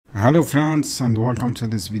Hello friends, and welcome to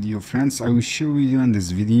this video. Friends, I will show you in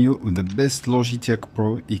this video the best Logitech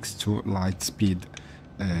Pro X2 Lightspeed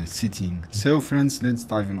setting. So friends, let's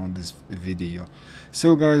dive in on this video.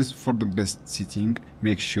 So guys, for the best setting,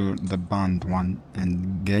 make sure the band 1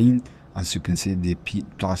 and gain, as you can see, the P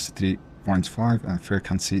plus 3.5 and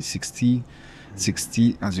frequency 60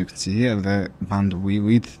 as you can see here, the band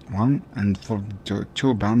width 1, and for the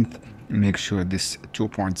 2 band, make sure this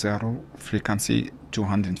 2.0 frequency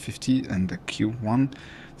 250 and the Q1.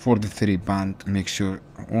 For the 3 band, make sure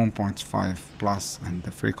 1.5 plus and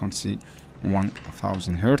the frequency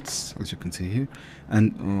 1000 hertz, as you can see here,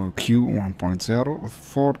 and Q 1.0.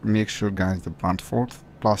 For make sure guys the band 4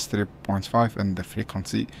 plus 3.5 and the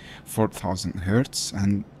frequency 4000 hertz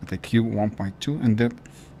and the Q 1.2, and then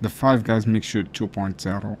the 5 guys, make sure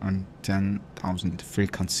 2.0 and 10,000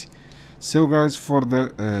 frequency. So guys, for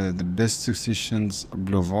the best sessions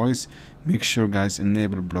blue voice, make sure guys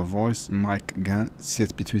enable blue voice mic gain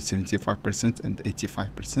set between 75% and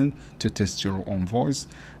 85% to test your own voice,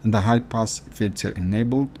 and the high pass filter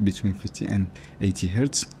enabled between 50 and 80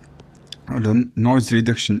 hertz. The noise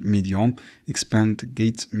reduction medium, expand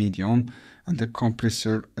gate medium, and the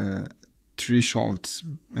compressor thresholds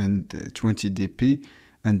and 20 dB,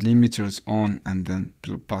 and limiters on, and then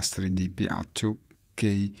plus 3 dB at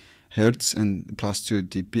 2K hertz and plus 2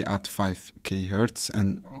 dB at 5K hertz,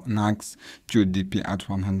 and max 2 dB at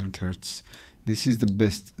 100 hertz. This is the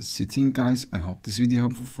best setting guys. I hope this video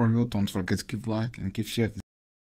helpful for you. Don't forget to give like and give share this